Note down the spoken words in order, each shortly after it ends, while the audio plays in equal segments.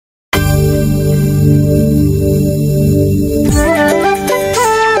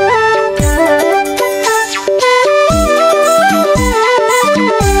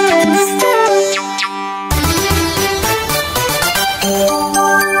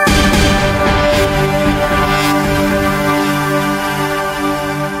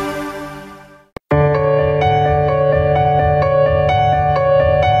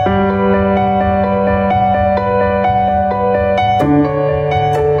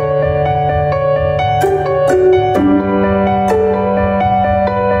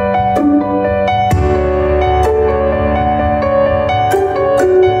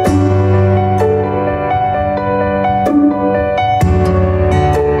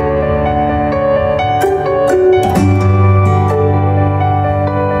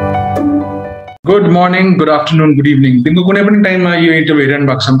Good morning, good afternoon, good evening. दिनको कुनै पनि टाइममा यो इन्टरभ्यू हेरिरहनु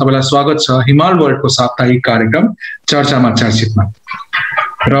भएको छ तपाईँलाई स्वागत छ हिमाल वर्ल्डको साप्ताहिक कार्यक्रम चर्चामा चर्चितमा।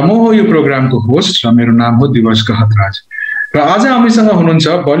 र म हो यो प्रोग्रामको होस्ट र मेरो नाम हो दिवस गहतराज। र आज हामीसँग हुनुहुन्छ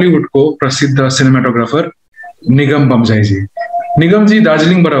बलिउडको प्रसिद्ध सिनेमाटोग्राफर निगम बमजाईजी। निगमजी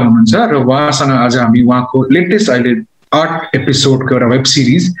दार्जिलिङबाट हुनुहुन्छ र उहाँसँग आज हामी उहाँको लेटेस्ट अहिले 8 एपिसोडको एउटा वेब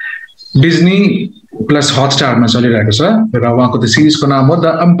सिरिज डिज्नी प्लस हटस्टारमा चलिरहेको छ र उहाँको त्यो सिरिजको नाम हो द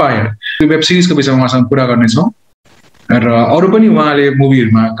एम्पायर। त्यो वेब सिरिजको विषयमा उहाँसँग कुरा गर्नेछौँ र अरू पनि उहाँले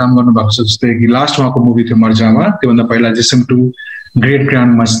मुभीहरूमा काम गर्नुभएको छ, जस्तै कि लास्ट उहाँको मुभी थियो मर्जामा, त्योभन्दा पहिला जिसम 2, ग्रेट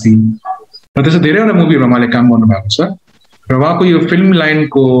ग्रान्ड मस्ती र त्यस्तो धेरैवटा मुभीहरूमा उहाँले काम गर्नुभएको छ। र उहाँको यो फिल्म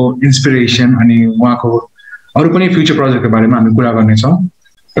लाइनको इन्सपिरेसन अनि उहाँको अरू पनि फ्युचर प्रोजेक्टको बारेमा हामी कुरा गर्नेछौँ।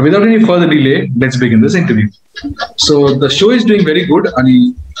 So without any further delay, let's begin this interview. So the show is doing very good.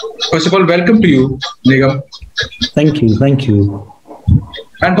 And first of all, welcome to you, Nigam. Thank you.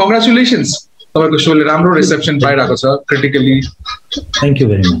 And congratulations. The show राम्रो reception पाइरहेको छ critically. Thank you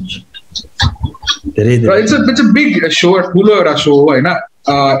very much. It's a big show, ठुलो एउटा show हो हैन,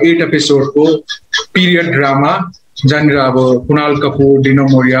 8 episode को period drama जहाँनिर अब कुणाल कपूर, डिनो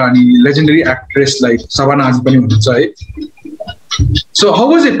मोरिया अनि legendary actress like सवाना आज पनि हुनुहुन्छ है। So how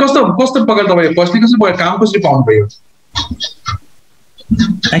was it? कस्तो पकड तपाईले फर्स्टली कसरी भयो, काम कसरी पाउनु भयो?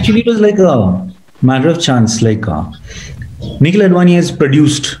 Actually, it was like a matter of chance. Like Nikhil Advani has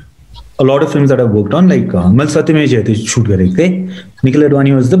produced a lot of films that I've worked on. Like Mal Satyam Jayate shoot kare the. Nikhil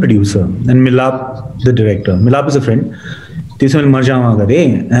Advani was the producer and Milap the director. Milap is a friend. Tisme Marjama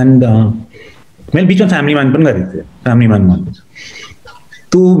kare and मैं बीच में family man बन गए थे, family man.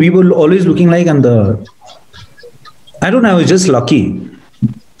 So we were always looking like, and I don't know, I was just lucky.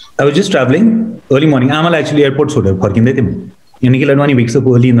 I was just traveling early morning. Amal actually airport soda parking देते हैं. Nikhil Advani wakes up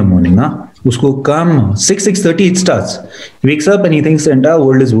early in the morning. उसको काम 6:30 it starts. He wakes up and he thinks the entire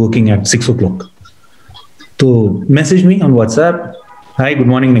world is working at 6 o'clock. So message me on WhatsApp. Hi, good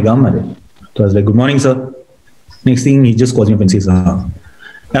morning, Nigam. So I was like, good morning, sir. Next thing he just calls me up and says,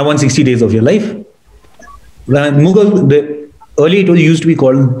 I want 60 days of your life. Mughal, earlier it used to be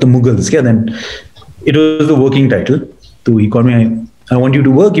called the Mughals. Yeah, then it was the working title. So he called me, I want you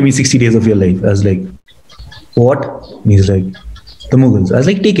to work, give me 60 days of your life. I was like, what? He's like, the Mughals. I was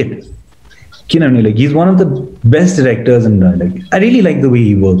like, take it. Like, he's one of the best directors, and like, I really like the way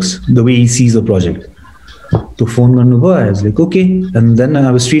he works, the way he sees a project. So phone I was like, okay. And then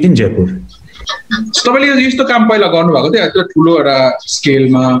I was straight in Jaipur. So you used to come scale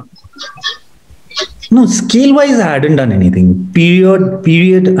ma. No, scale-wise, I hadn't done anything.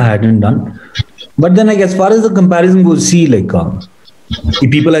 Period, I hadn't done. But then, like, as far as the comparison goes, see, like,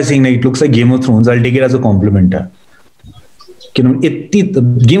 if people are saying, like, it looks like Game of Thrones, I'll take it as a compliment.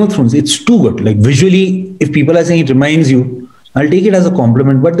 Game of Thrones, it's too good. Like, visually, if people are saying it reminds you, I'll take it as a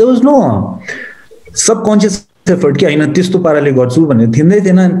compliment. But there was no subconscious effort.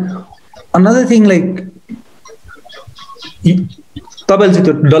 Another thing, like,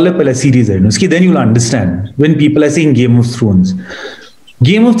 series, then you'll understand when people are saying Game of Thrones.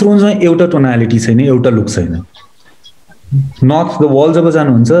 Game of Thrones में एउटा tonality छैन, एउटा look छैन. North, the walls of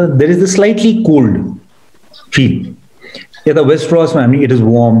Azan, there is this slightly cold feel. Yeah, the Westeros family, it is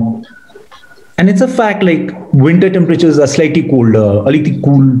warm. And it's a fact, like, winter temperatures are slightly colder, a little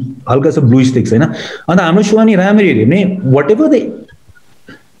cool, halka sa bluish things, and I'm not sure whatever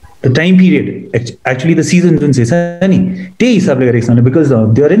the time period, actually the season says, because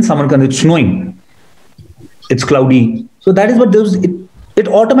they are in Samarkand, it's snowing, it's cloudy. So that is what it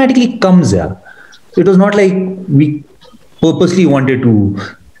automatically comes there. It was not like we purposely wanted to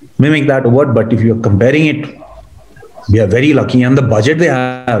mimic that or what, but if you're comparing it, we are very lucky. And the budget they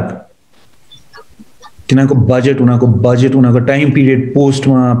have, budget, time period, post,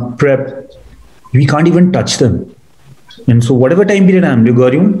 prep, we can't even touch them. And so whatever time period I'm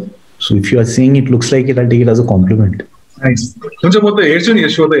doing, so if you are saying it looks like it, I'll take it as a compliment. Nice. I was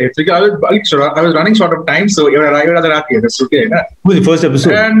running short of time, so that's okay. With the first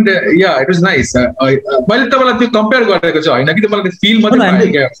episode. And yeah, it was nice.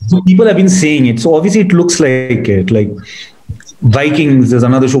 People have been saying it, so obviously it looks like it. Like Vikings, there's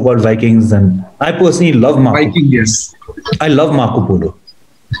another show called Vikings, and I personally love Marco. Viking, yes. I love Marco Polo.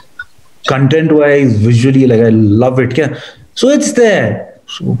 Content-wise, visually, like I love it. So it's there.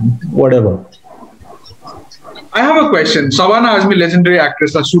 So whatever. I have a question. Savana Azmi, legendary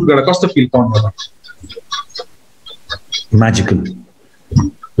actress, shoot gara. What's the feel count? Magical.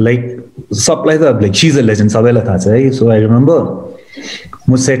 Like supply the like she's a legend. Savela tha right? So I remember,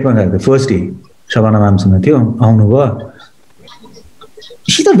 मुझ set में the first day. Savana ma'am सुना थी हम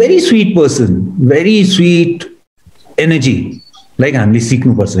she's a very sweet person, very sweet energy. Like I'm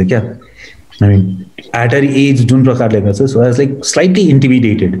सीखने पर से क्या? I mean, at her age, Jun Prakar like us, so I was like slightly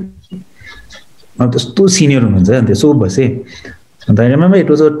intimidated. Now, two senior women, and so base. And I remember it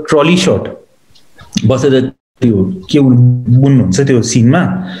was a trolley shot. Base the के बुन्नुहुन्छ त्यो cinema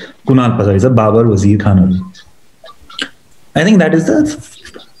Kunal पछाडि छ बाबर वजीर खानहरु. I think that is the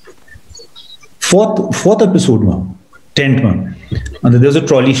fourth episode ma, tent ma, and there was a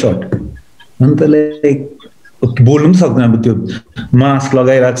trolley shot. And like बोल्नु पनि सक्दैन अब त्यो मास्क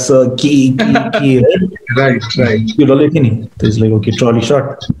लगाइराख्छ के right त्यो डल्लै थियो नि. It's like okay, trolley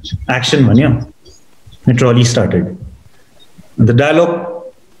shot, action भन्यो. The trolley started. The dialogue,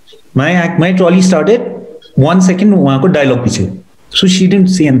 my trolley started 1 second उहाँको dialogue पछि. So she didn't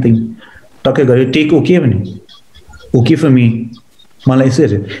say anything. टक्कै गर्यो take okay भने. Okay for me. मलाई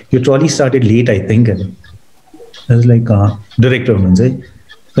यसो your trolley started late I think. I was like director हुनुहुन्छ.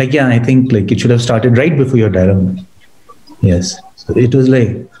 Like yeah, I think like it should have started right before your dialogue. Yes. So it was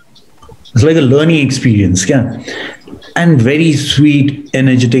like a learning experience, yeah. And very sweet,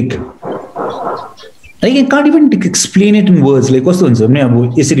 energetic. Like I can't even explain it in words. Like कस्तो हुन्छ भने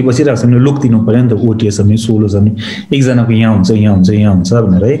अब यसरी बसिरहेको छ भने look दिनु पर्यो नि त ओटीएस पनि सोलो छ भने एकजनाको यहाँ हुन्छ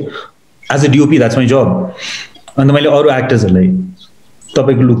भनेर है. As a DOP that's my job. अन्त मैले अरु एक्टर्सहरुलाई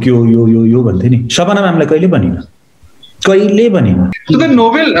तपाईको लुक यो भन्थे नि. शबाना म्यामलाई कहिले भनिन. So the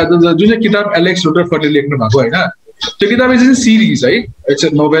novel, जुन चाहिँ किताब एलेक्स रोटरफोर्डले लेख्नु भएको हैन, त्यो किताब इज अ सिरिज है. इट्स अ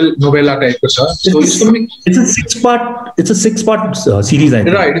नोभेला टाइपको छ. सो it's a six part series I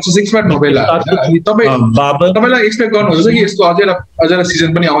think. Right, it's a 6-part novella. तपाईलाई एक्सपेक्ट गर्नुहुन्छ कि यसको अझै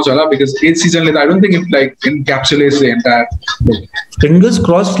सिजन पनि आउँछ होला because 8th seasonले I don't think it like encapsulates the entire. Fingers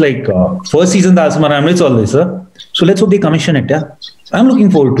crossed, like first season त आजमा राम्रै चल्दैछ. So let's hope they commission it. Yeah, I'm looking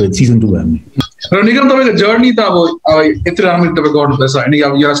forward to it. Season 2 हामी. र निगम तपाईको जर्नी त अब यति राम्रो तपाईँ गर्नुपर्छ हैन.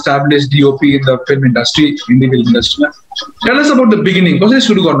 अब you're established DOP in the film industry, in the film industry. Tell us about the beginning. कसरी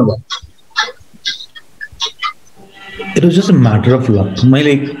सुरु गर्नुभयो? It was just a matter of luck.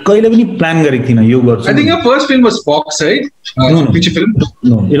 मैले कहिले पनि प्लान गरेको थिइनँ यो गर्छु. I think your first film was Fox, right? Which film?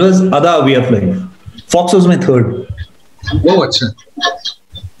 No, it was Other Way of Life. Fox was my third. Oh, अच्छा.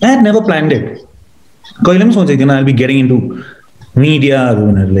 I had never planned it. कहिले पनि सोचेको थिइनँ I'll be getting into media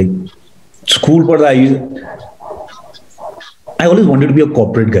or like school पढ्दा I always wanted to be a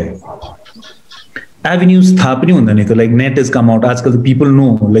corporate guy. Avenues थाहा पनि हुँदैन थियो. Like net has come out. आजकल the people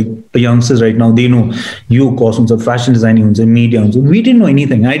know, like the youngsters right now, they know yo course हुन्छ, fashion designing हुन्छ, media हुन्छ. We didn't know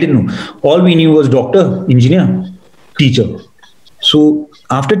anything. I didn't know. All we knew was doctor, engineer, teacher. So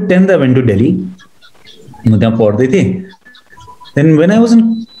after 10th I went to Delhi. म त्यहाँ पढ्दै थिएँ. Then when I was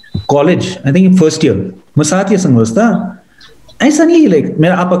in college, I think in first year, म साथीसँग बस्दा I suddenly like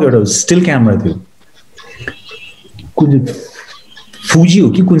मेरो आपाको एउटा still camera थियो. Fuji हो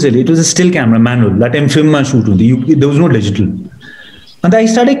कि कुन चाहिँ, it was a still camera, manual. That time film मा shoot हुन्थ्यो. There was no digital. And I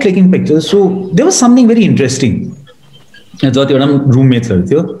started clicking pictures. So there was something very interesting. जतिवटा रुममेट्सहरु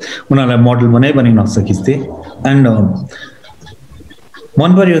थियो उनीहरुलाई मोडल बनाइ नक्सा खिच्थे. And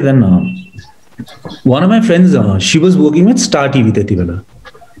one period then one of my friends she was working with Star TV त्यति बेला,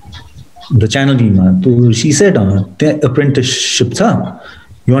 the channel team. So she said the apprenticeship tha,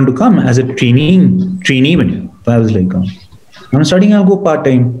 you want to come as a trainee भन्यो. So I was like I'm studying, I'll go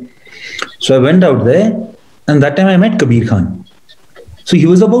part-time. So I went out there and that time I met Kabir Khan. So he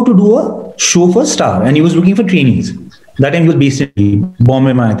was about to do a show for Star and he was looking for trainees. That time he was based in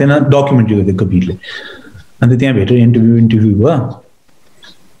Bombay ma, then a documentary with Kabir. And then better interview.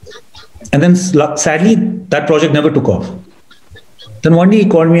 And then sadly that project never took off. Then one day he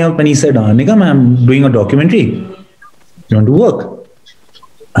called me up and he said, Nigam, I'm doing a documentary. You want to work?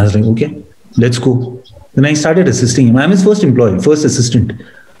 I was like, okay, let's go. Then I started assisting him. I'm his first employee, first assistant,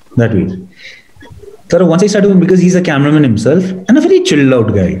 that way. So once I started, because he's a cameraman himself and a very chilled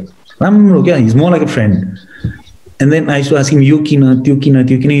out guy. I'm okay, he's more like a friend. And then I used to ask him, Yukina,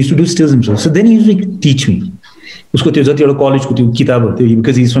 he used to do stills himself. So then he used to like, teach me. Usko त्यो जति एउटा कलेजको त्यो किताबहरु थियो,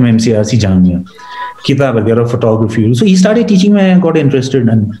 because he's from MCRC Jamia, किताबहरु थियो photography. So he started teaching me and I got interested.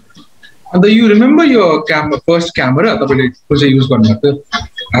 And you remember your first camera तपाईले कुन चाहिँ युज गर्नुभएको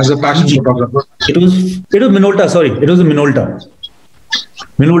as a fashion photographer? It was Minolta, sorry. It was a Minolta.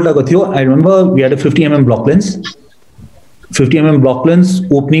 Minolta ko थियो. I remember we had a 50mm block lens. 50mm block lens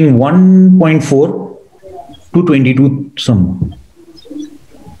opening 1.4 to 22 some.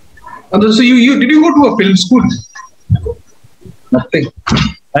 And so did you go to a film school? Nothing.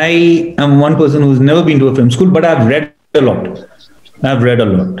 I am one person who's never been to a film school, but I've read a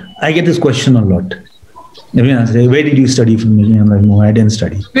lot. I get this question a lot. Everyone says, where did you study filmmaking? I'm like, no, I didn't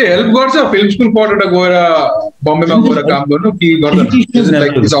study. Hey, help गर्छ film school पढेर गएर बम्बेमा गएर काम गर्नु कि गर्दैन?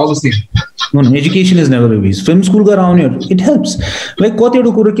 It's all the same. No, no, education is never a waste. Film school ga around here, it helps. Like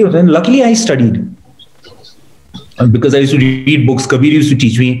luckily I studied. Because I used to read books, Kabir used to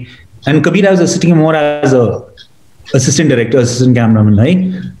teach me. And Kabir, I was sitting more as a assistant director, assistant cameraman, right?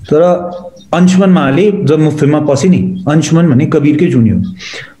 So Anshuman Male, जब म फिल्ममा पसे नि, Anshuman भने कबीर के junior.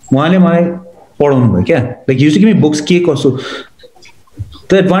 उहाँले मलाई पढाउनु भयो क्या? Like he used to give me books के कसो.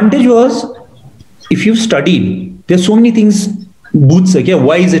 The advantage was, if you've studied, there's so many things booths like, yeah,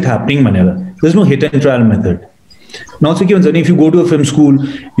 why is it happening भनेर. There's no hit and trial method. Now so if you go to a film school,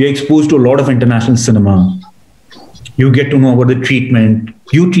 you're exposed to a lot of international cinema. You get to know about the treatment.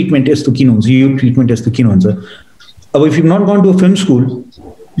 You treatment is to kino, you treatment is to kino. But if you've not gone to a film school,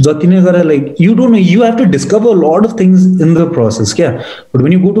 like you don't know, you have to discover a lot of things in the process. Yeah. But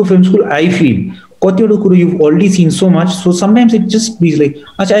when you go to a film school, I feel you've already seen so much. So sometimes it just be like,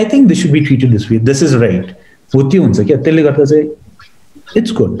 I think this should be treated this way. This is right.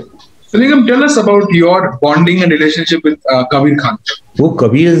 It's good. So Nigam, tell us about your bonding and relationship with Kabir Khan. Oh,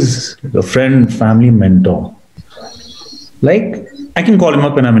 Kabir is a friend, family, mentor. Like, I can call him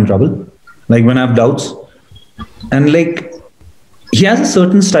up when I'm in trouble, like when I have doubts. And like, he has a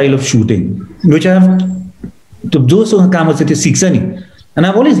certain style of shooting, which I have to, and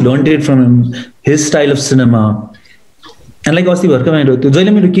I've always learned it from him, his style of cinema. And like, I always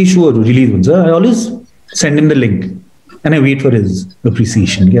send him the link and I wait for his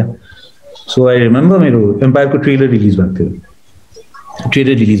appreciation. Yeah. So I remember my Empire trailer release back there.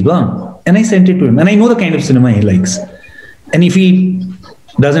 Trailer release, and I sent it to him. And I know the kind of cinema he likes. And if he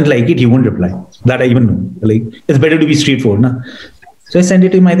doesn't like it, he won't reply. That I even know. Like, it's better to be straightforward. Na? So I sent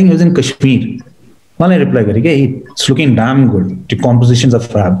it to him. I think he was in Kashmir. Well, I replied, hey, it's looking damn good. The compositions are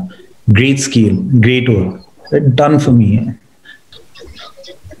fab. Great scale. Great work. Done for me.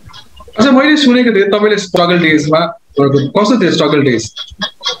 So, मैले सुनेको थिएँ तपाईले struggle days मा कस्तो थियो struggle days?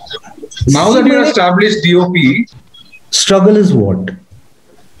 Now that you're established DOP, struggle is what?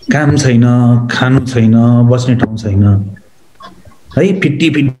 काम छैन, खानु छैन, बस्ने ठाउँ छैन. है पिट्टी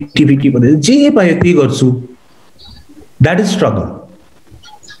परे जे पायो त्यही गर्छु. That is struggle.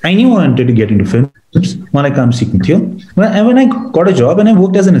 I knew I wanted to get into film. मलाई काम सिक्नु थियो. When I got a job and I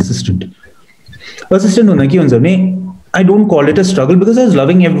worked as an assistant. Assistant हुँदा के हुन्छ भने I don't call it a struggle because I was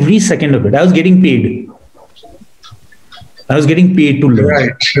loving every second of it. I was getting paid. I was getting paid to learn.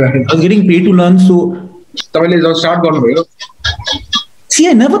 Right. I was getting paid to learn. So, see,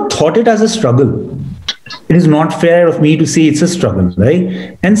 I never thought it as a struggle. It is not fair of me to say it's a struggle,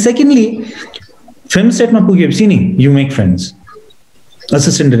 right? And secondly, film set you make friends.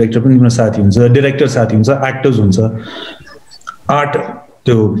 Assistant director, director, actors, art,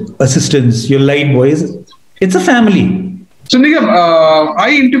 assistants, your light boys. It's a family. So Nigam, I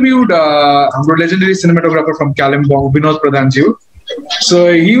interviewed legendary cinematographer from Kalimpong, Vinod Pradhanji.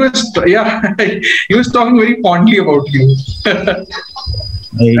 So he was, he was talking very fondly about you.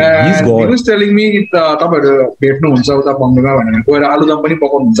 He's God. He was telling me,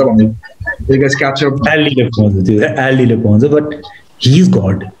 you guys catch up. But he's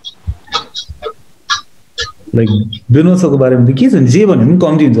God. Like,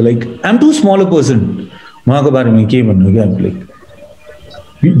 like, I'm too small a person. Like,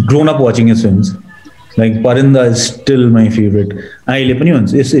 grown up watching his films. Like, Parinda is still my favorite.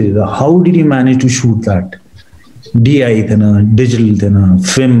 How did he manage to shoot that? DI, digital,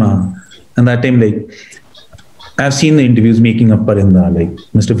 film. And that time, like, I've seen the interviews making up Parinda, like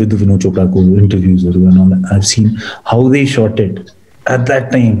Mr. Vidhu Vinod Chopra interviews and all that. I've seen how they shot it at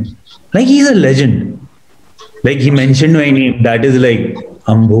that time. Like, he's a legend. Like, he mentioned my name. That is like,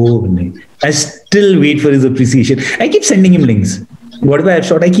 Ambo. I still wait for his appreciation. I keep sending him links. Whatever I've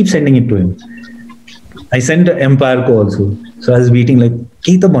shot, I keep sending it to him. I sent Empire call also. So I was waiting like,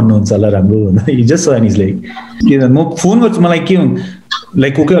 he just saw and he's like, phone was like,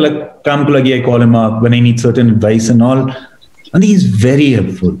 okay, like, I call him up when I need certain advice and all. And he's very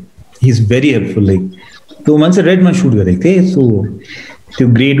helpful. He's very helpful. Like, so once I read my shoot, so to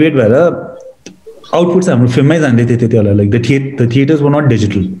graduate, outputs film like the theaters were not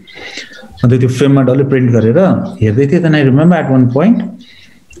digital. And the film print then I remember at one point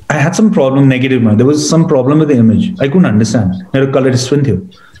I had some problem, negative. There was some problem with the image. I couldn't understand. My color is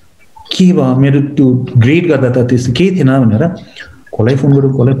swing. Grade phone and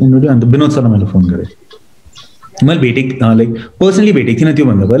the Binod phone. Like personally,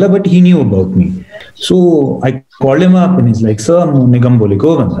 but he knew about me. So I called him up and he's like, Sir, Nigam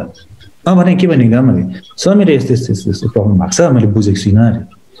Bomzan. Sir, this problem. Sir, I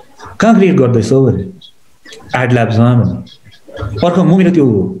can't create got this over. Ad labs. Or movie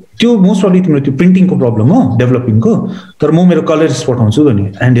त्यो most probably तिम्रो त्यो प्रिन्टिङको problem हो डेभलपिङको तर म मेरो colourist पठाउँछु भने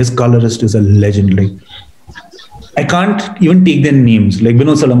and his colourist is a legend like I can't even take their names. Like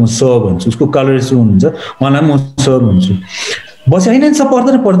Vinod Salam was sir भन्छु उसको कलरिस्ट हुनुहुन्छ उहाँलाई म सर भन्छु बस होइन सब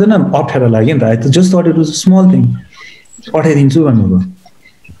पर्दैन अप्ठ्यारो लाग्यो नि त I just that it was a small thing पठाइदिन्छु भन्नुभयो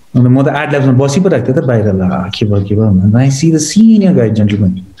अन्त म त एड ल्याब्समा बसी पो राख्थेँ त बाहिर ला के भयो भन्दा आई see the senior guide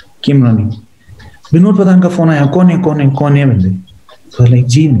gentleman came running Vinod प्रधान का फोन आया कौन है भन्दै सर लाइक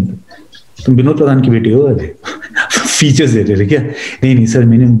जी तुम विनोद प्रधान की बेटी हो अरे फीचर्स हेरेर क्या नहीं सर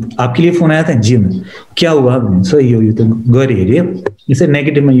मैंने आपके लिए फोन आया था जी में क्या हुआ सर यो तो गरे हेरे यसै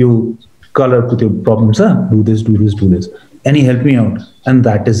नेगेटिभमा यो कलरको त्यो प्रब्लम छ do this and he helped me out and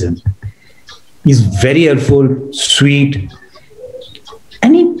that is him. He's very helpful, sweet,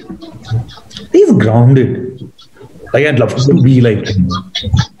 and he's grounded. Like I'd love to be like him.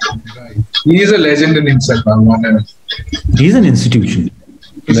 He is a legend in himself. He's an institution.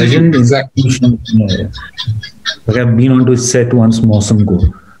 Legend institution. Yeah. Like I've been onto his set once, Mosam Go.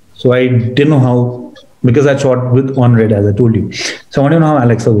 So I didn't know how, because I shot with On Red as I told you. So I want to know how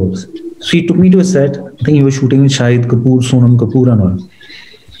Alexa works. So he took me to a set. I think he was shooting with Shahid Kapoor, Sonam Kapoor and all.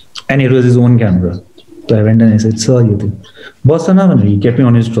 And it was his own camera. So I went and I said, sir, you think? Boss, he kept me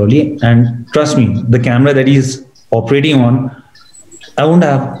on his trolley. And trust me, the camera that he's operating on, I won't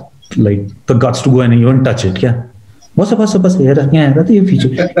have like the guts to go and even touch it. Yeah. Boss, yeah,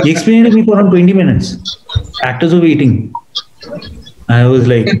 feature. He explained it to me for around 20 minutes. Actors were waiting. I was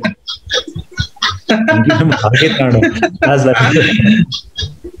like, I was like,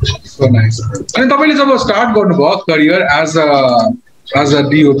 so nice. And तपाईले जब start गर्नुभयो career as a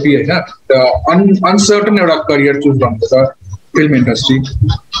DOP Hahn uncertain एउटा career choose गर्नुभयो film industry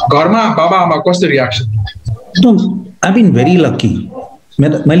घरमा बाबा आमा कस्तो reaction I been very lucky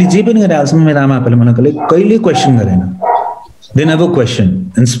मैले जे पनि गरे आजसम्म मेरो आमा आपाले मलाई कहिले क्वेसन गरेन they never question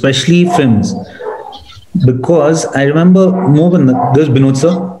end specially films because I remember म भन्दा there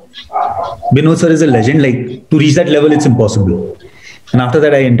Vinod sir is a legend. Like to reach that level, it's impossible. And after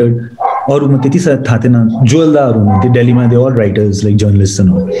that, I entered. और म त्यति साथ थाहा थिएन जोएल दाहरू हुनुहुन्थ्यो दिल्लीमा दे अल writers like journalist and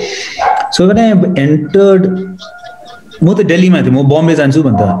all so when I entered म त दिल्लीमा थिएँ म बम्बे जान्छु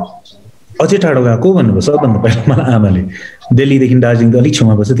भन्दा अझै टाढो गएको भन्नुभयो सबभन्दा पहिला मलाई आमाले दिल्लीदेखि दार्जिलिङ त अलिक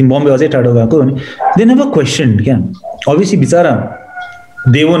छेउमा बस्छ तिमी बम्बे अझै टाढो गएको भने दे नेभर क्वेसन क्या अभियसली बिचारा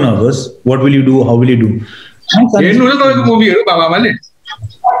दे वर nervous what will you do how will you do हेर्नुहुन्छ तपाईको मुभीहरु बाबा आमाले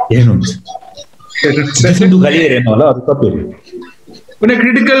हेर्नुहुन्छ त्यसले दुखाले हेरेन होला अरु तपाईहरु कुनै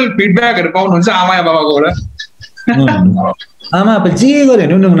क्रिटिकल फिडब्याकहरु पाउनुहुन्छ आमा या बाबाकोबाट आमा अब जे गरे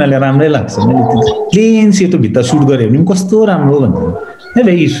नि उनीहरुलाई राम्रै लाग्छ मैले प्लेन सेतो भित्र सुट गरे भने कस्तो राम्रो भन्छ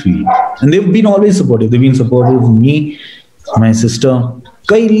भेरी sweet and they have been always supportive they been supportive me my sister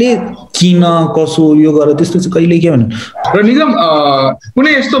कहिले किन कसो यो गर त्यस्तो चाहिँ कहिले के भन्नु र निगम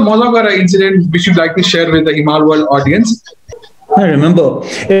कुनै यस्तो मजाको incident which you like to share with the हिमाल world audience I remember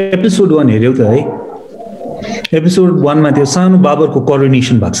episode 1 हेर्यौ त है episode 1 मा त्यो सानो बाबरको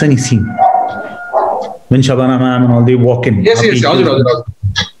coronation भएको छ नि scene when Shabana ma'am and all they walk in yes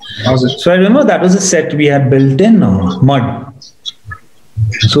हजुर so I remember that was a set we had built in mud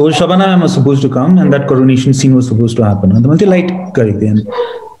so Shabana ma'am was supposed to come and that coronation scene was supposed to happen and the light गरेको थियो and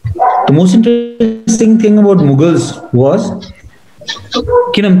the most interesting thing about Mughals was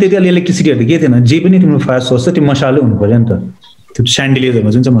किनभने त्यति इलेक्ट्रिसिटीहरु के थिएन जे पनि तिम्रो fire source छ त्यो मसाले हुनु पर्यो नि त त्यो स्यान्डिलियरमा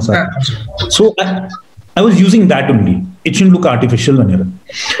जुन चाहिँ मसाला सो I was using that only it should look artificial भनेर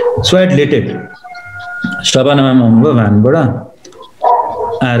सो I let it Shabana ma'am आउनुभयो भ्यानबाट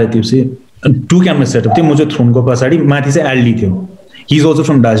आएर त्यो चाहिँ 2 क्यामेरा सेटअप थियो म चाहिँ थ्रोनको पछाडि माथि चाहिँ एलडी थियो he is also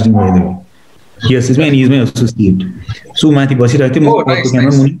from Darjeeling by the way yes is my associate सो माथि बसिरहेको थियो म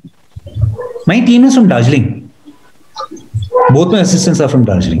क्यामेरा मुनि my team is from Darjeeling both my assistants are from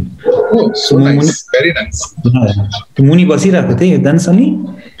Darjeeling. Oh, so nice. Very nice. Muni basi rakhe the then suddenly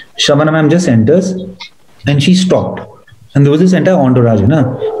Shabana ma'am just enters and she stopped and there was this entire entourage na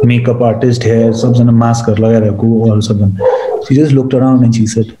makeup artist hair sab jana mask kar lagaya rakho all sab she just looked around and she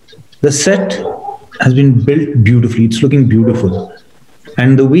said the set has been built beautifully, it's looking beautiful and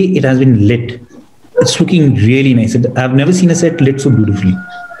the way it has been lit, it's looking really nice. I've never seen a set lit so beautifully.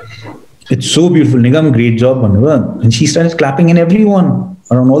 It's so beautiful. Nigam, great job. And she started clapping and everyone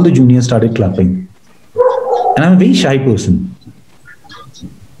around, all the juniors started clapping. And I'm a very shy person.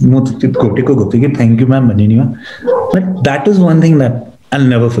 Thank you, ma'am. But that is one thing that I'll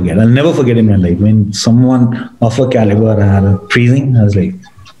never forget. I'll never forget in my life. When someone of a caliber had a praising, I was like,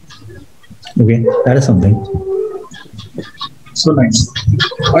 okay, that is something. So nice.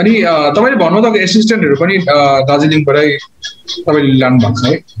 अनि तपाईले भन्नु त एसिस्टेन्टहरु पनि दार्जिलिङबाटै तपाईले land भएको छ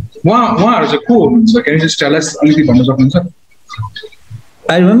है उहाँहरु चाहिँ को हुनुहुन्छ क्यान यु जस्ट टेल अस अलिकति भन्न सक्नुहुन्छ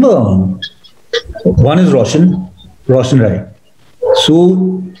I remember one is Roshan Rai. So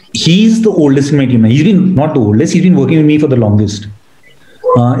he's the oldest in my team. He's been not the oldest. He's been working with me for the longest.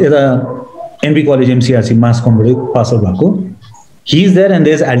 NP College MCRC Mass Competitive pass out Bako. He's there, and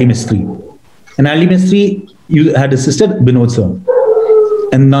there's Ali Mistry. And Ali Mistry, you had assisted Binod sir,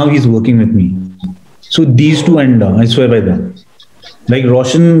 and now he's working with me. So these two, and I swear by them. Like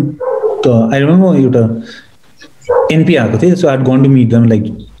Roshan, I remember NP, so I had gone to meet them, like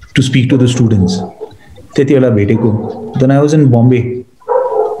to speak to the students. Then I was in Bombay.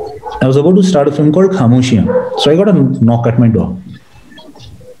 I was about to start a film called Khamoshiyan. So I got a knock at my door.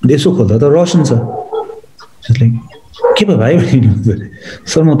 They so called the Roshan sir. I was like, "Keep a vibe."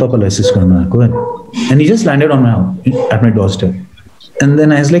 Sir, mo tapal assist karna aako. And he just landed on at my doorstep. And then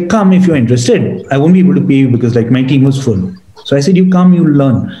I was like, "Come if you're interested. I won't be able to pay you because like my team was full." So I said, "You come, you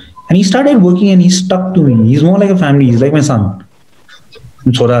learn." And he started working and he stuck to me. He's more like a family. He's like my son.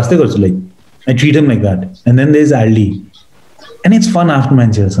 Like I treat him like that. And then there's Aldi. And it's fun after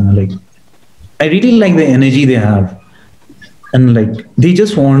matches. Like I really like the energy they have. And like they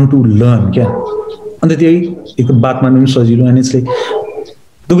just want to learn. Yeah. And and it's like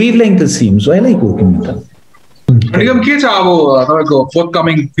the wavelength is same. So I like working with them. Nigam, ke cha abo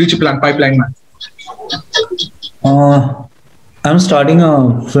forthcoming future plan pipeline man? I'm starting a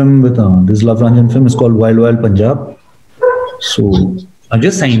film with this Love Ranjan film. It's called Wild Wild Punjab. So I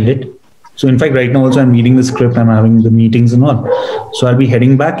just signed it. So in fact, right now also I'm reading the script. I'm having the meetings and all. So I'll be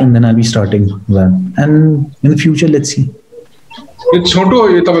heading back and then I'll be starting that. And in the future, let's see. It's short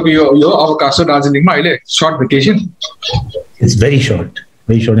vacation. It's very short.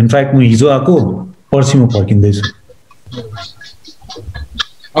 Very short. In fact, I'm parking this.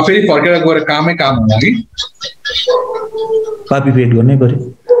 फेरि फर्केर गएर कामै काम होला कि कपी paste गर्नै पर्यो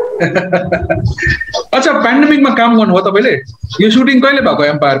अच्छा पेन्डेमिकमा काम गर्नुभयो तपाईले यो सुटिङ कहिले भएको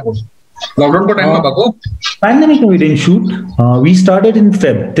एम्पायरको लकडाउनको टाइममा भएको पेन्डेमिकमा we didn't shoot we started in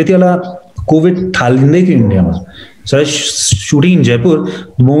Feb त्यतिबेला कोभिड थालिँदै थियो इन्डियामा सो आई shooting in Jaipur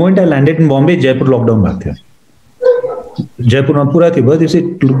the moment I landed in Bombay Jaipur lockdown भएको थियो जयपुरमा पुरा थियो भयो त्यसै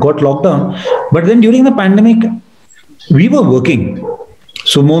गट lockdown but then during the pandemic we were working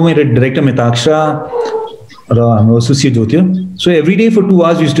सो म मेरो डाइरेक्टर मिताक्षा र हाम्रो एसोसिएट जो थियो so every day for 2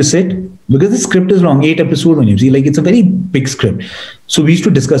 hours we used to seat because the script is long 8 episode when you see like it's a very big script so we used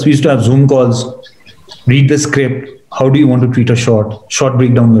to discuss we used to have Zoom calls read the script how do you want to treat a shot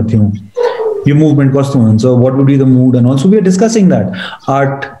breakdown karte hu your movement kasto huncha what would be the mood and also we are discussing that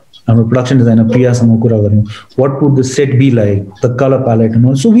art our production designer Priya sama kura garnu what would the set be like the color palette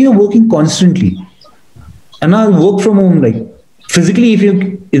and also we are working constantly and I work from home like physically if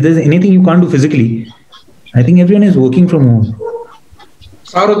there's anything you can't do physically I think everyone is working from home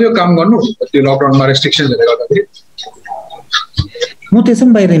सारो त्यो काम गर्नु त्यो लकडाउनमा रेस्ट्रिक्सनले गर्दाखेरि म त्यसम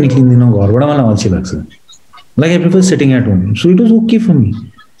बाहिर निक्लिदिन घरबाट मलाई अल्छी लाग्छ like I prefer sitting at home so it was okay for me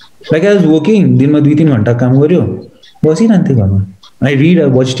like I was working दिनमा 2-3 घण्टा काम गर्यो बसिरहन्थे घरमा आई rid I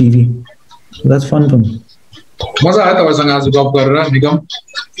watch TV that's fun फर मी मजा आयो तपाईसँग आज गफ गरेर निगम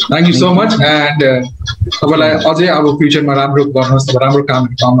thank you so much end तपाईलाई अझै अब फ्युचरमा राम्रो गर्नुहोस् तपाईँ राम्रो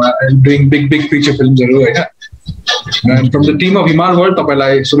काम doing big feature फिल्महरु Hahn and from the team of Himal World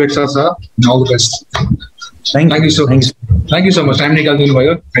तपाईलाई शुभेच्छा छ all the best thank you so much time निकाल्दिनु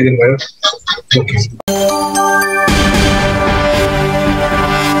भयो आइदिनु भयो okay